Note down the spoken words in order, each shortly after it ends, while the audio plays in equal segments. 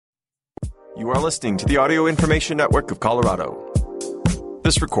You are listening to the Audio Information Network of Colorado.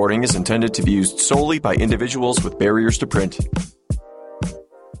 This recording is intended to be used solely by individuals with barriers to print.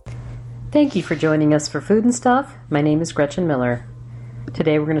 Thank you for joining us for Food and Stuff. My name is Gretchen Miller.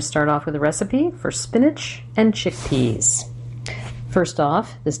 Today we're going to start off with a recipe for spinach and chickpeas. First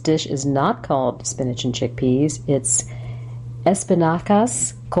off, this dish is not called spinach and chickpeas. It's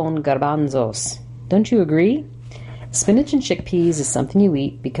espinacas con garbanzos. Don't you agree? Spinach and chickpeas is something you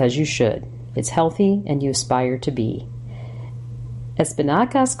eat because you should. It's healthy and you aspire to be.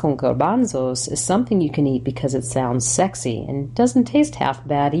 Espinacas con garbanzos is something you can eat because it sounds sexy and doesn't taste half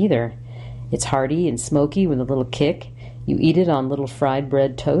bad either. It's hearty and smoky with a little kick. You eat it on little fried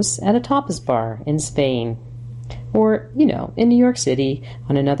bread toasts at a tapas bar in Spain. Or, in New York City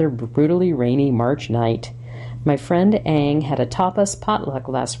on another brutally rainy March night. My friend Ang had a tapas potluck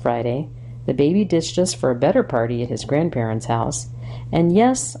last Friday. The baby ditched us for a better party at his grandparents' house. And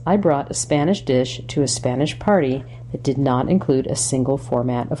yes, I brought a Spanish dish to a Spanish party that did not include a single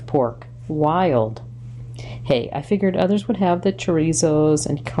format of pork. Wild. Hey, I figured others would have the chorizos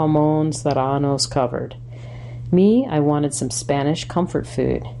and jamón serranos covered. Me, I wanted some Spanish comfort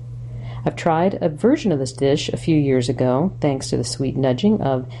food. I've tried a version of this dish a few years ago, thanks to the sweet nudging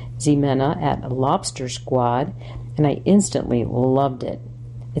of Ximena at Lobster Squad, and I instantly loved it.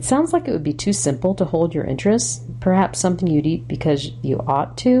 It sounds like it would be too simple to hold your interest, perhaps something you'd eat because you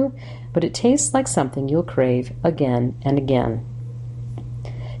ought to, but it tastes like something you'll crave again and again.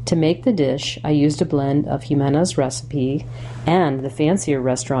 To make the dish, I used a blend of Ximena's recipe and the fancier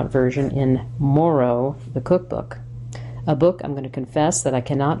restaurant version in Moro, the cookbook. A book I'm going to confess that I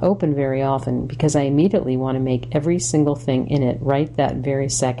cannot open very often because I immediately want to make every single thing in it right that very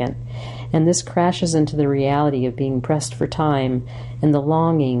second. And this crashes into the reality of being pressed for time and the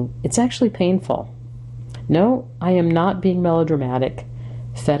longing. It's actually painful. No, I am not being melodramatic.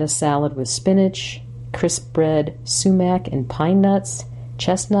 Feta salad with spinach, crisp bread, sumac and pine nuts,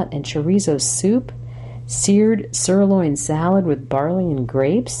 chestnut and chorizo soup, seared sirloin salad with barley and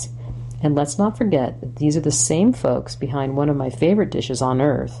grapes. And let's not forget that these are the same folks behind one of my favorite dishes on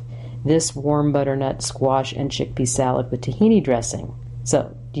earth, this warm butternut squash and chickpea salad with tahini dressing.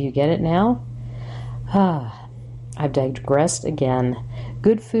 So, do you get it now? I've digressed again.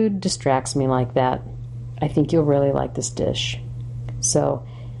 Good food distracts me like that. I think you'll really like this dish. So,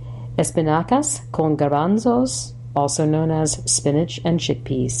 espinacas con garbanzos, also known as spinach and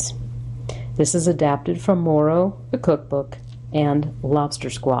chickpeas. This is adapted from Moro, the cookbook, and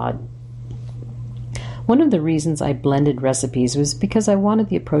Lobster Squad. One of the reasons I blended recipes was because I wanted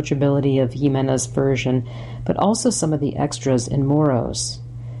the approachability of Ximena's version, but also some of the extras in Moro's.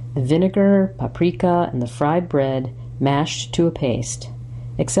 The vinegar, paprika, and the fried bread mashed to a paste.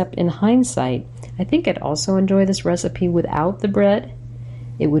 Except in hindsight, I think I'd also enjoy this recipe without the bread.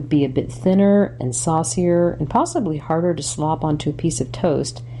 It would be a bit thinner and saucier and possibly harder to slop onto a piece of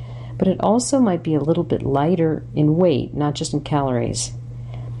toast, but it also might be a little bit lighter in weight, not just in calories.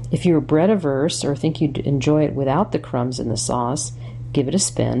 If you're bread averse or think you'd enjoy it without the crumbs in the sauce, give it a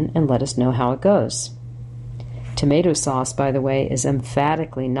spin and let us know how it goes. Tomato sauce, by the way, is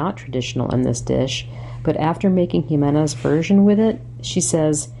emphatically not traditional in this dish, but after making Ximena's version with it, she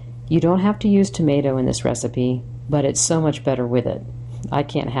says, you don't have to use tomato in this recipe, but it's so much better with it. I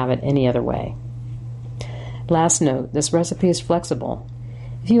can't have it any other way. Last note, this recipe is flexible.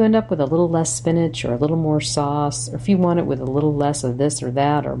 If you end up with a little less spinach or a little more sauce, or if you want it with a little less of this or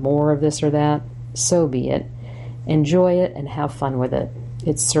that or more of this or that, so be it. Enjoy it and have fun with it.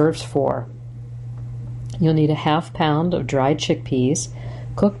 It serves four. You'll need a half pound of dried chickpeas,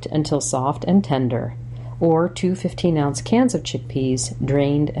 cooked until soft and tender, or 2 15-ounce cans of chickpeas,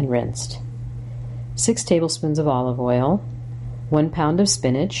 drained and rinsed. 6 tablespoons of olive oil, 1 pound of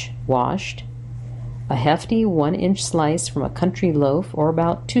spinach, washed, a hefty 1-inch slice from a country loaf or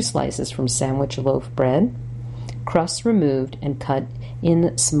about 2 slices from sandwich loaf bread, crusts removed and cut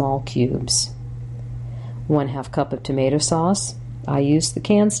in small cubes. 1/2 cup of tomato sauce. I use the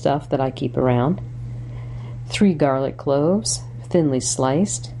canned stuff that I keep around. 3 garlic cloves, thinly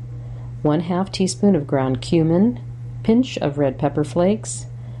sliced. 1/2 teaspoon of ground cumin, pinch of red pepper flakes,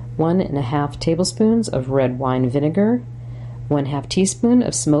 1.5 tablespoons of red wine vinegar, 1/2 teaspoon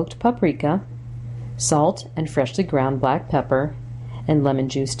of smoked paprika, salt and freshly ground black pepper, and lemon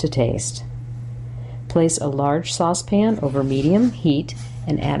juice to taste. Place a large saucepan over medium heat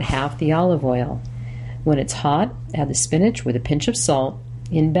and add half the olive oil. When it's hot, add the spinach with a pinch of salt,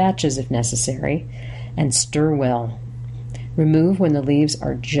 in batches if necessary, and stir well. Remove when the leaves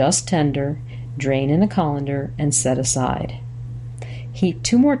are just tender, drain in a colander, and set aside. Heat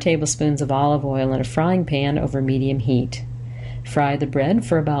 2 more tablespoons of olive oil in a frying pan over medium heat. Fry the bread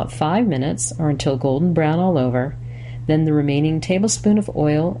for about 5 minutes or until golden brown all over, then the remaining tablespoon of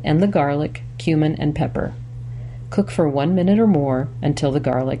oil and the garlic, cumin, and pepper. Cook for 1 minute or more until the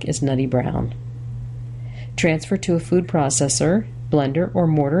garlic is nutty brown. Transfer to a food processor, blender, or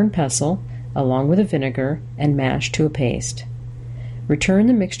mortar and pestle, along with the vinegar, and mash to a paste. Return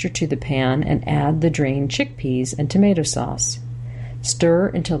the mixture to the pan and add the drained chickpeas and tomato sauce. Stir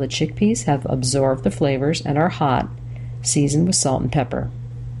until the chickpeas have absorbed the flavors and are hot. Season with salt and pepper.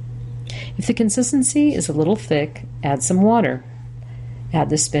 If the consistency is a little thick, add some water. Add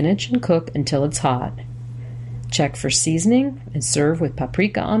the spinach and cook until it's hot. Check for seasoning and serve with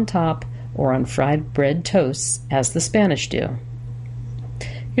paprika on top or on fried bread toasts as the Spanish do.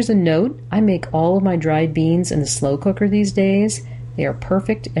 Here's a note. I make all of my dried beans in the slow cooker these days. They are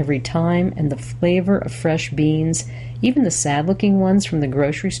perfect every time, and the flavor of fresh beans, even the sad-looking ones from the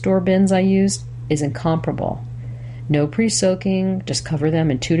grocery store bins I used, is incomparable. No pre-soaking, just cover them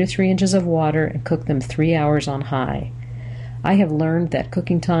in 2 to 3 inches of water and cook them 3 hours on high. I have learned that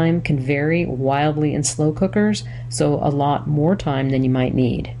cooking time can vary wildly in slow cookers, so a lot more time than you might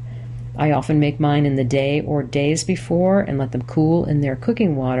need. I often make mine in the day or days before and let them cool in their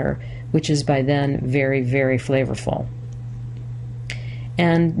cooking water, which is by then very, very flavorful.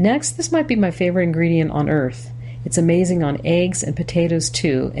 And next, this might be my favorite ingredient on earth. It's amazing on eggs and potatoes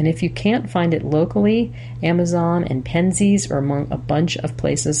too, and if you can't find it locally, Amazon and Penzeys are among a bunch of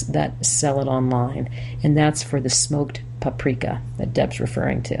places that sell it online, and that's for the smoked paprika that Deb's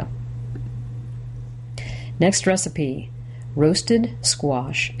referring to. Next recipe, roasted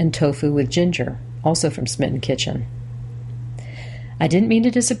squash and tofu with ginger, also from Smitten Kitchen. I didn't mean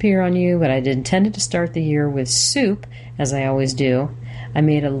to disappear on you, but I intended to start the year with soup, as I always do. I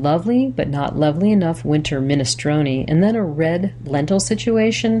made a lovely, but not lovely enough winter minestrone, and then a red lentil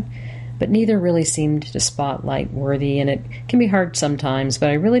situation, but neither really seemed to spotlight worthy, and it can be hard sometimes, but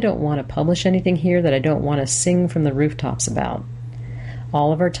I really don't want to publish anything here that I don't want to sing from the rooftops about.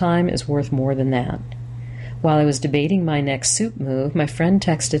 All of our time is worth more than that. While I was debating my next soup move, my friend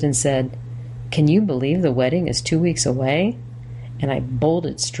texted and said, "Can you believe the wedding is 2 weeks away?" And I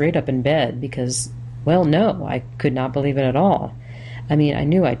bolted straight up in bed because, well, no, I could not believe it at all. I mean, I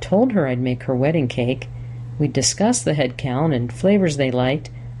knew I told her I'd make her wedding cake. We'd discussed the head count and flavors they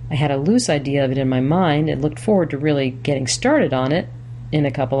liked. I had a loose idea of it in my mind and looked forward to really getting started on it in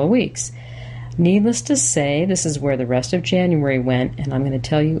a couple of weeks. Needless to say, this is where the rest of January went, and I'm going to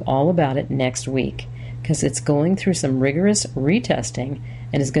tell you all about it next week, because it's going through some rigorous retesting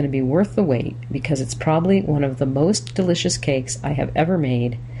and is going to be worth the wait, because it's probably one of the most delicious cakes I have ever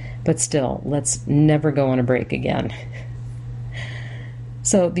made. But still, let's never go on a break again.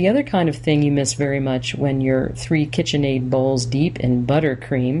 So the other kind of thing you miss very much when you're 3 KitchenAid bowls deep in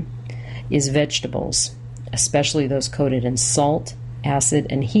buttercream is vegetables, especially those coated in salt, acid,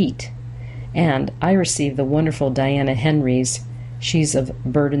 and heat. And I received the wonderful Diana Henry's She's of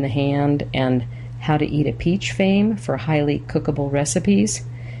Bird in the Hand and How to Eat a Peach fame for highly cookable recipes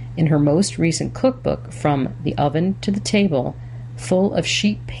in her most recent cookbook, From the Oven to the Table, full of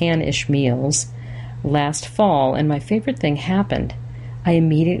sheet pan-ish meals, last fall, and my favorite thing happened. I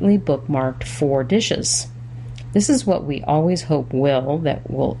immediately bookmarked 4 dishes. This is what we always hope that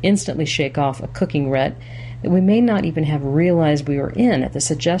will instantly shake off a cooking rut that we may not even have realized we were in at the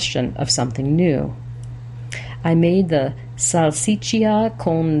suggestion of something new. I made the salsiccia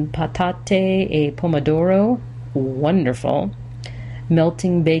con patate e pomodoro, wonderful.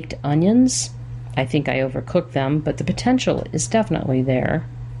 Melting baked onions, I think I overcooked them, but the potential is definitely there.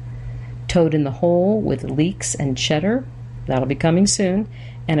 Toad in the hole with leeks and cheddar, that'll be coming soon,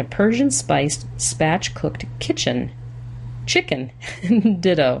 and a Persian spiced spatch-cooked chicken,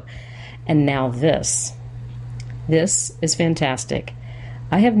 ditto. And now this. This is fantastic.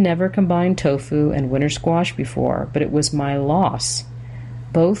 I have never combined tofu and winter squash before, but it was my loss.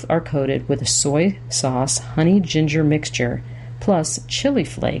 Both are coated with a soy sauce honey-ginger mixture, plus chili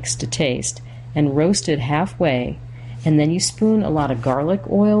flakes to taste, and roasted halfway, and then you spoon a lot of garlic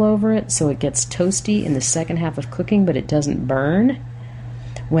oil over it so it gets toasty in the second half of cooking, but it doesn't burn.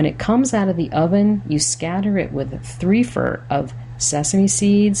 When it comes out of the oven, you scatter it with a 3-fer of sesame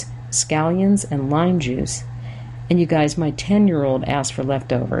seeds, scallions, and lime juice. And you guys, my 10-year-old asked for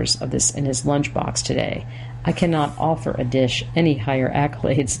leftovers of this in his lunchbox today. I cannot offer a dish any higher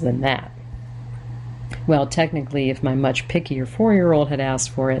accolades than that. Well, technically, if my much pickier 4-year-old had asked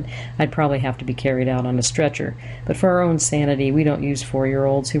for it, I'd probably have to be carried out on a stretcher. But for our own sanity, we don't use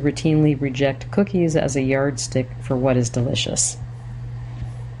 4-year-olds who routinely reject cookies as a yardstick for what is delicious.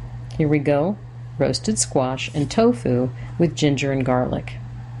 Here we go. Roasted squash and tofu with ginger and garlic.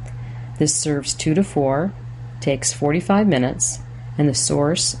 This serves 2 to 4. takes 45 minutes, and the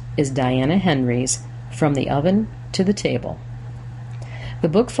source is Diana Henry's From the Oven to the Table. The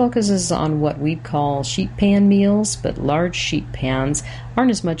book focuses on what we'd call sheet pan meals, but large sheet pans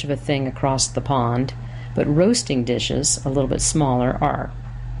aren't as much of a thing across the pond, but roasting dishes, a little bit smaller, are.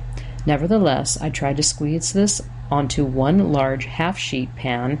 Nevertheless, I tried to squeeze this onto one large half-sheet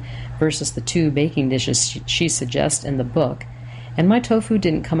pan versus the 2 baking dishes she suggests in the book, and my tofu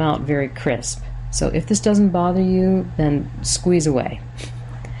didn't come out very crisp. So if this doesn't bother you, then squeeze away.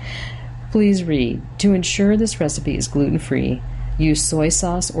 Please read. To ensure this recipe is gluten-free, use soy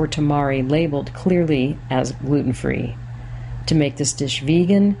sauce or tamari labeled clearly as gluten-free. To make this dish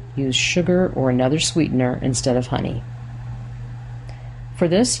vegan, use sugar or another sweetener instead of honey. For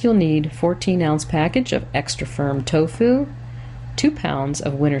this, you'll need a 14-ounce package of extra firm tofu, 2 pounds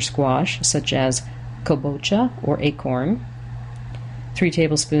of winter squash, such as kabocha or acorn, 3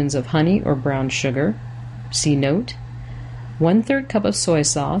 tablespoons of honey or brown sugar, C note, 1/3 cup of soy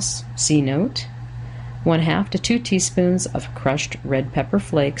sauce, C note, 1/2 to 2 teaspoons of crushed red pepper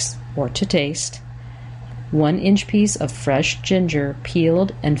flakes or to taste, 1-inch piece of fresh ginger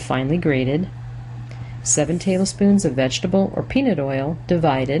peeled and finely grated, 7 tablespoons of vegetable or peanut oil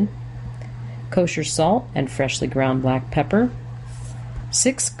divided, kosher salt and freshly ground black pepper,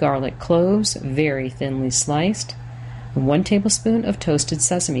 6 garlic cloves very thinly sliced, and 1 tablespoon of toasted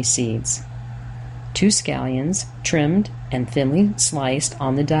sesame seeds, 2 scallions trimmed and thinly sliced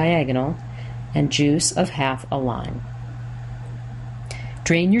on the diagonal, and juice of half a lime.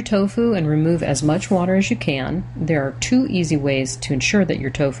 Drain your tofu and remove as much water as you can. There are 2 easy ways to ensure that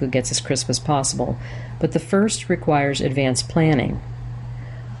your tofu gets as crisp as possible, but the first requires advanced planning.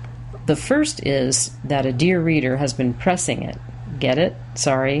 The first is that a dear reader has been pressing it. Get it?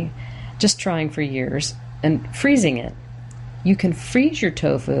 Sorry. Just trying for years. And freezing it. You can freeze your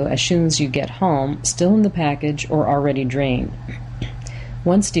tofu as soon as you get home, still in the package or already drained.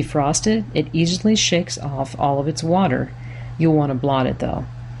 Once defrosted, it easily shakes off all of its water. You'll want to blot it though.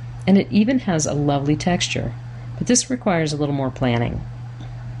 And it even has a lovely texture, but this requires a little more planning.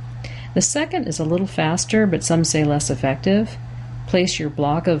 The second is a little faster, but some say less effective. Place your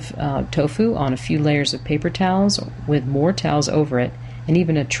block of tofu on a few layers of paper towels with more towels over it, and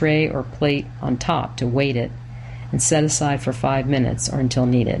even a tray or plate on top to weight it, and set aside for 5 minutes or until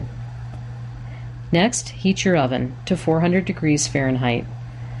needed. Next, heat your oven to 400 degrees Fahrenheit.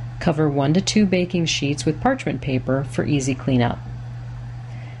 Cover 1 to 2 baking sheets with parchment paper for easy cleanup.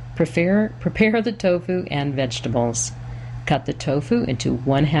 Prepare the tofu and vegetables. Cut the tofu into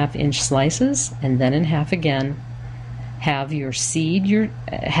 1/2-inch slices and then in half again. Have and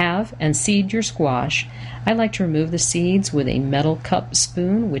seed your squash. I like to remove the seeds with a metal cup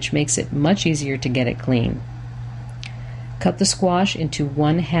spoon, which makes it much easier to get it clean. Cut the squash into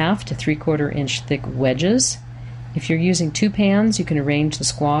 1/2 to 3/4-inch thick wedges. If you're using 2 pans, you can arrange the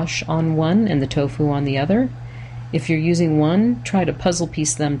squash on one and the tofu on the other. If you're using one, try to puzzle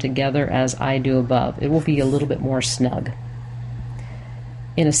piece them together as I do above. It will be a little bit more snug.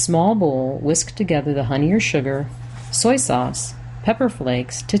 In a small bowl, whisk together the honey or sugar, soy sauce, pepper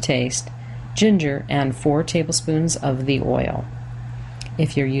flakes to taste, ginger, and 4 tablespoons of the oil.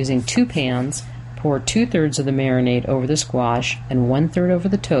 If you're using 2 pans, pour 2/3 of the marinade over the squash and 1/3 over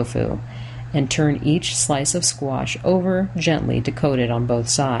the tofu, and turn each slice of squash over gently to coat it on both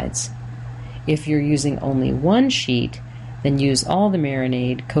sides. If you're using only 1 sheet, then use all the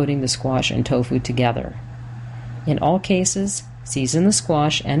marinade, coating the squash and tofu together. In all cases, season the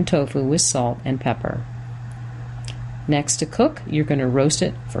squash and tofu with salt and pepper. Next to cook, you're going to roast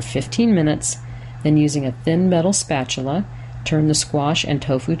it for 15 minutes, then using a thin metal spatula, turn the squash and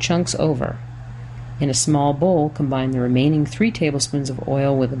tofu chunks over. In a small bowl, combine the remaining 3 tablespoons of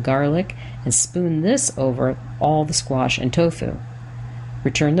oil with the garlic and spoon this over all the squash and tofu.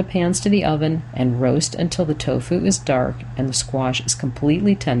 Return the pans to the oven and roast until the tofu is dark and the squash is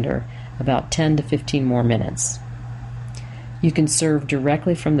completely tender, about 10 to 15 more minutes. You can serve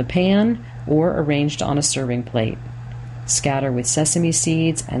directly from the pan or arranged on a serving plate. Scatter with sesame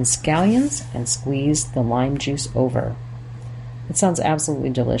seeds and scallions and squeeze the lime juice over. It sounds absolutely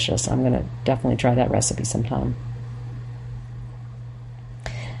delicious. I'm going to definitely try that recipe sometime.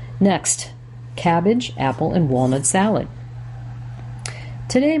 Next, cabbage, apple, and walnut salad.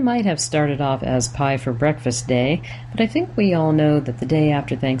 Today might have started off as pie for breakfast day, but I think we all know that the day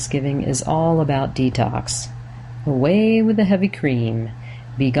after Thanksgiving is all about detox. Away with the heavy cream.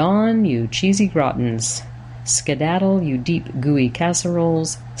 Be gone, you cheesy gratins. Skedaddle, you deep, gooey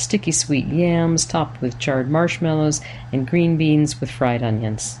casseroles, sticky sweet yams topped with charred marshmallows, and green beans with fried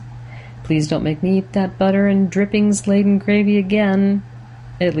onions. Please don't make me eat that butter and drippings-laden gravy again,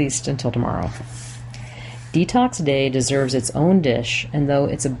 at least until tomorrow. Detox Day deserves its own dish, and though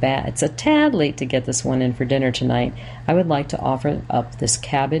it's a tad late to get this one in for dinner tonight, I would like to offer up this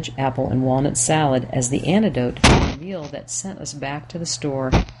cabbage, apple, and walnut salad as the antidote to the meal that sent us back to the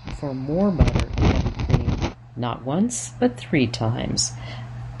store for more butter and heavy cream. Not once, but 3 times.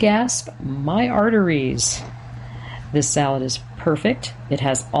 Gasp my arteries! This salad is perfect. It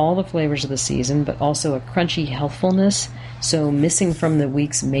has all the flavors of the season, but also a crunchy healthfulness, so missing from the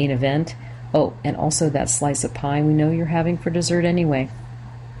week's main event. Oh, and also that slice of pie we know you're having for dessert anyway.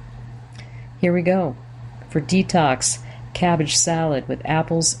 Here we go. For detox, cabbage salad with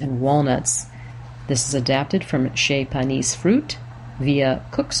apples and walnuts. This is adapted from Chez Panisse Fruit via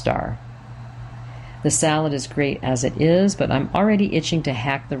Cookstar. The salad is great as it is, but I'm already itching to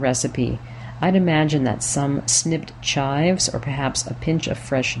hack the recipe. I'd imagine that some snipped chives or perhaps a pinch of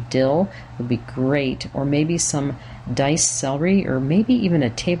fresh dill would be great, or maybe some diced celery, or maybe even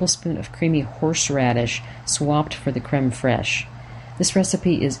a tablespoon of creamy horseradish swapped for the creme fraiche. This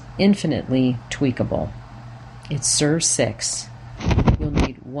recipe is infinitely tweakable. It serves 6. You'll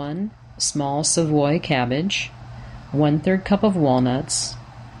need 1 small Savoy cabbage, 1/3 cup of walnuts,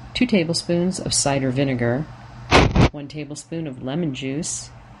 2 tablespoons of cider vinegar, 1 tablespoon of lemon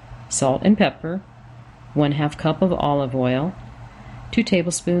juice, salt and pepper, 1/2 cup of olive oil, 2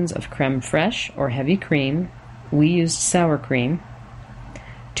 tablespoons of creme fraiche or heavy cream. We used sour cream,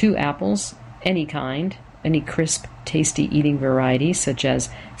 2 apples, any kind, any crisp, tasty eating variety such as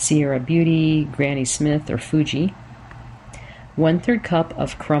Sierra Beauty, Granny Smith, or Fuji, 1/3 cup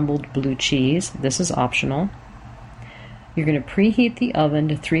of crumbled blue cheese. This is optional. You're going to preheat the oven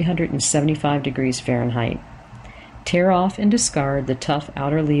to 375 degrees Fahrenheit. Tear off and discard the tough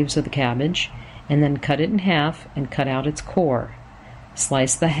outer leaves of the cabbage, and then cut it in half and cut out its core.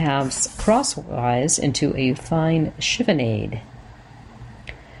 Slice the halves crosswise into a fine chiffonade.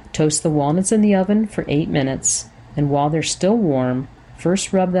 Toast the walnuts in the oven for 8 minutes, and while they're still warm,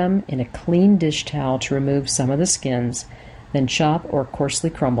 first rub them in a clean dish towel to remove some of the skins, then chop or coarsely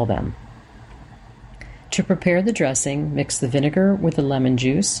crumble them. To prepare the dressing, mix the vinegar with the lemon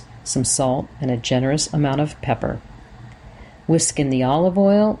juice, some salt, and a generous amount of pepper. Whisk in the olive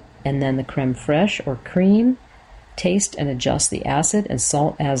oil and then the creme fraiche or cream. Taste and adjust the acid and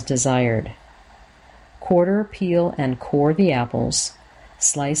salt as desired. Quarter, peel, and core the apples.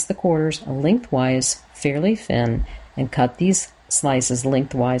 Slice the quarters lengthwise, fairly thin, and cut these slices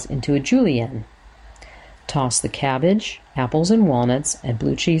lengthwise into a julienne. Toss the cabbage, apples and walnuts, and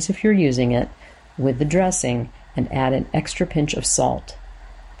blue cheese if you're using it, with the dressing, and add an extra pinch of salt.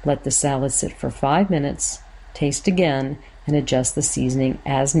 Let the salad sit for 5 minutes, taste again, and adjust the seasoning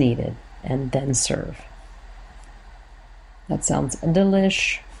as needed, and then serve. That sounds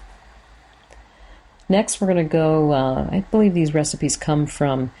delish. Next, we're going to go, I believe these recipes come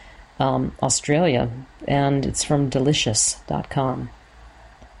from Australia, and it's from delicious.com.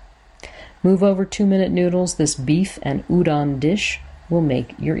 Move over 2-minute noodles. This beef and udon dish will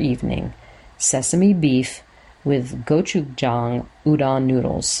make your evening. Sesame beef with gochujang udon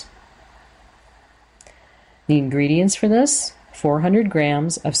noodles. The ingredients for this: 400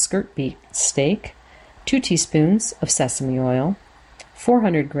 grams of skirt beef steak, 2 teaspoons of sesame oil,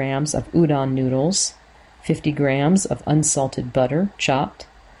 400 grams of udon noodles, 50 grams of unsalted butter chopped,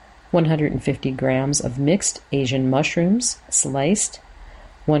 150 grams of mixed Asian mushrooms sliced,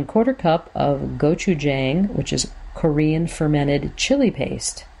 1/4 cup of gochujang, which is Korean fermented chili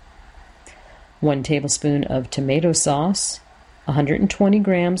paste, 1 tablespoon of tomato sauce, 120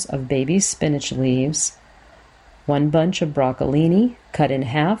 grams of baby spinach leaves, 1 bunch of broccolini cut in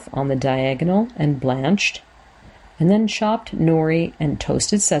half on the diagonal and blanched, and then chopped nori and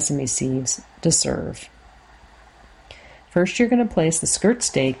toasted sesame seeds to serve. First, you're going to place the skirt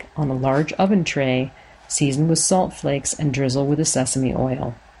steak on a large oven tray, season with salt flakes and drizzle with the sesame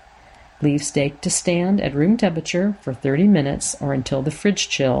oil. Leave steak to stand at room temperature for 30 minutes or until the fridge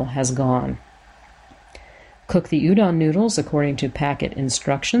chill has gone. Cook the udon noodles according to packet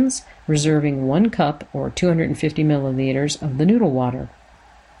instructions, reserving 1 cup or 250 milliliters of the noodle water.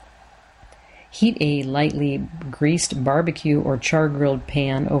 Heat a lightly greased barbecue or char-grilled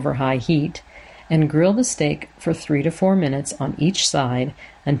pan over high heat and grill the steak for 3 to 4 minutes on each side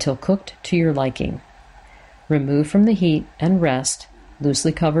until cooked to your liking. Remove from the heat and rest,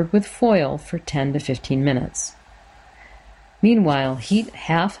 loosely covered with foil, for 10 to 15 minutes. Meanwhile, heat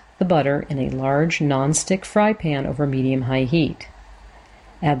half the butter in a large non-stick fry pan over medium-high heat.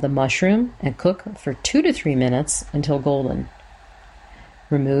 Add the mushroom and cook for 2 to 3 minutes until golden.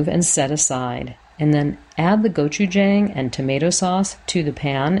 Remove and set aside, and then add the gochujang and tomato sauce to the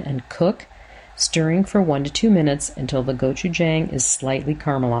pan and cook, stirring for 1 to 2 minutes until the gochujang is slightly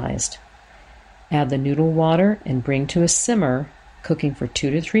caramelized. Add the noodle water and bring to a simmer, cooking for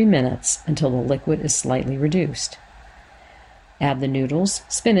 2 to 3 minutes until the liquid is slightly reduced. Add the noodles,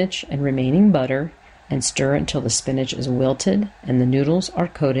 spinach, and remaining butter and stir until the spinach is wilted and the noodles are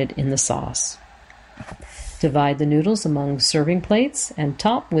coated in the sauce. Divide the noodles among serving plates and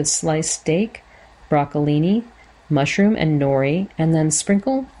top with sliced steak, broccolini, mushroom, and nori, and then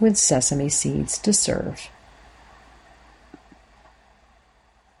sprinkle with sesame seeds to serve.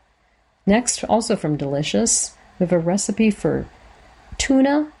 Next, also from Delicious, we have a recipe for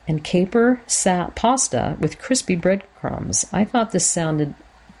tuna and caper pasta with crispy breadcrumbs. I thought this sounded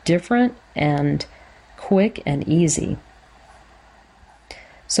different and quick and easy.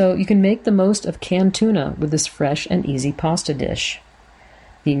 So you can make the most of canned tuna with this fresh and easy pasta dish.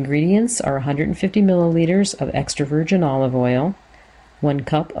 The ingredients are 150 milliliters of extra virgin olive oil, 1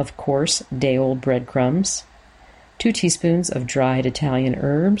 cup of coarse day-old breadcrumbs, 2 teaspoons of dried Italian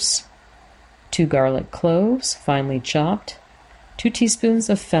herbs, 2 garlic cloves, finely chopped, 2 teaspoons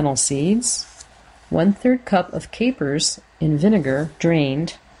of fennel seeds, 1/3 cup of capers in vinegar,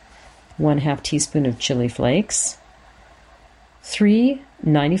 drained, 1/2 teaspoon of chili flakes, 3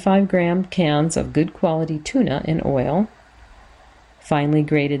 95-gram cans of good quality tuna in oil, finely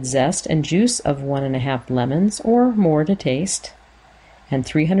grated zest and juice of 1.5 lemons or more to taste, and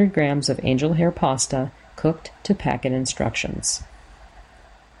 300 grams of angel hair pasta cooked to packet instructions.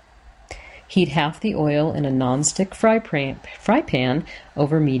 Heat half the oil in a nonstick fry pan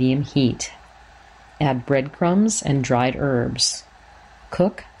over medium heat. Add breadcrumbs and dried herbs.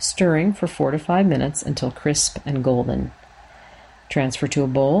 Cook, stirring for 4 to 5 minutes until crisp and golden. Transfer to a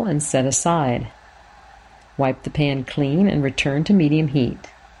bowl and set aside. Wipe the pan clean and return to medium heat.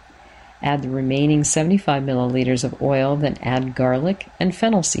 Add the remaining 75 milliliters of oil, then add garlic and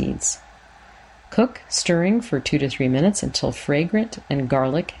fennel seeds. Cook, stirring for 2 to 3 minutes until fragrant and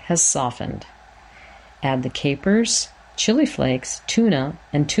garlic has softened. Add the capers, chili flakes, tuna,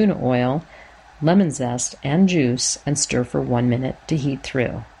 and tuna oil, lemon zest, and juice, and stir for 1 minute to heat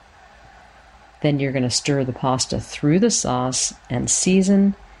through. Then you're going to stir the pasta through the sauce and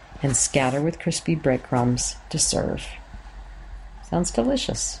season and scatter with crispy breadcrumbs to serve. Sounds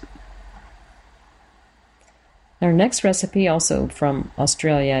delicious. Our next recipe, also from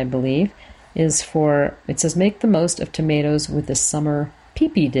Australia, I believe, is it says make the most of tomatoes with the summer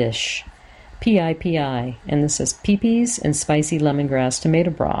pea dish, P-I-P-I, and this says peepees and spicy lemongrass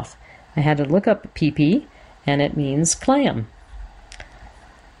tomato broth. I had to look up pea, and it means clam.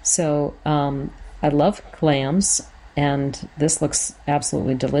 So I love clams, and this looks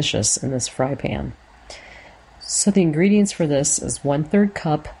absolutely delicious in this fry pan. So the ingredients for this is 1/3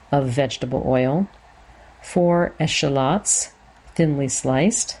 cup of vegetable oil, 4 eschalots, thinly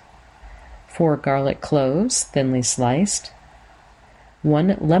sliced, 4 garlic cloves, thinly sliced,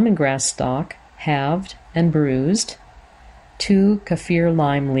 1 lemongrass stalk, halved and bruised, 2 kaffir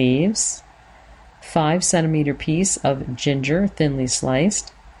lime leaves, 5 centimeter piece of ginger, thinly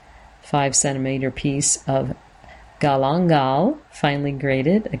sliced, 5 centimeter piece of galangal, finely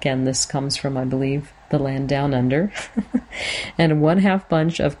grated. Again, this comes from, I believe, the land down under. And 1/2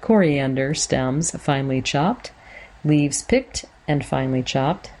 bunch of coriander stems, finely chopped, leaves picked and finely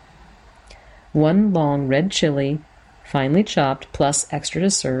chopped, 1 long red chili, finely chopped, plus extra to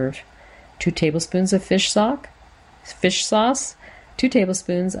serve, 2 tablespoons of fish sauce, 2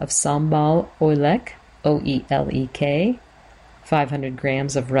 tablespoons of sambal oelek, O-E-L-E-K, 500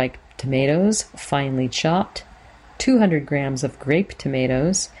 grams of ripe tomatoes, finely chopped, 200 grams of grape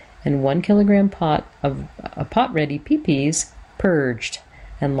tomatoes, and 1 kilogram pot of pot-ready peas, purged,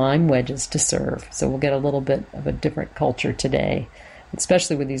 and lime wedges to serve. So we'll get a little bit of a different culture today,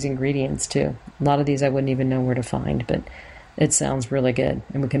 especially with these ingredients too. A lot of these I wouldn't even know where to find, but it sounds really good,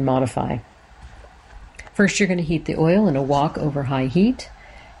 and we can modify. First, you're going to heat the oil in a wok over high heat.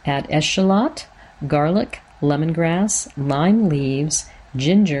 Add eschalot, garlic, lemongrass, lime leaves,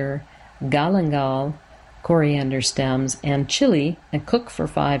 ginger, galangal, coriander stems, and chili, and cook for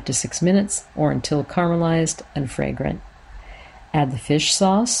 5 to 6 minutes or until caramelized and fragrant. Add the fish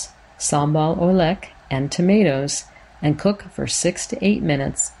sauce, sambal oelek, and tomatoes, and cook for 6 to 8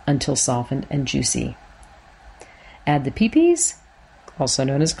 minutes until softened and juicy. Add the peepees, also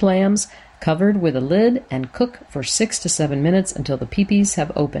known as clams, covered with a lid, and cook for 6 to 7 minutes until the peepees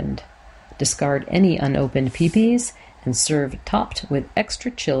have opened. Discard any unopened peepees and serve topped with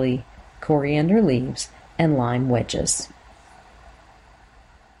extra chili, coriander leaves, and lime wedges.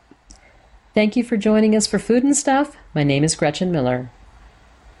 Thank you for joining us for Food and Stuff. My name is Gretchen Miller.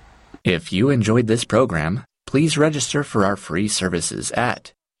 If you enjoyed this program, please register for our free services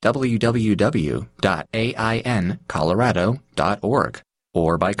at www.aincolorado.org.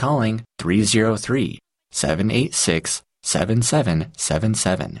 or by calling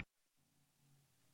 303-786-7777.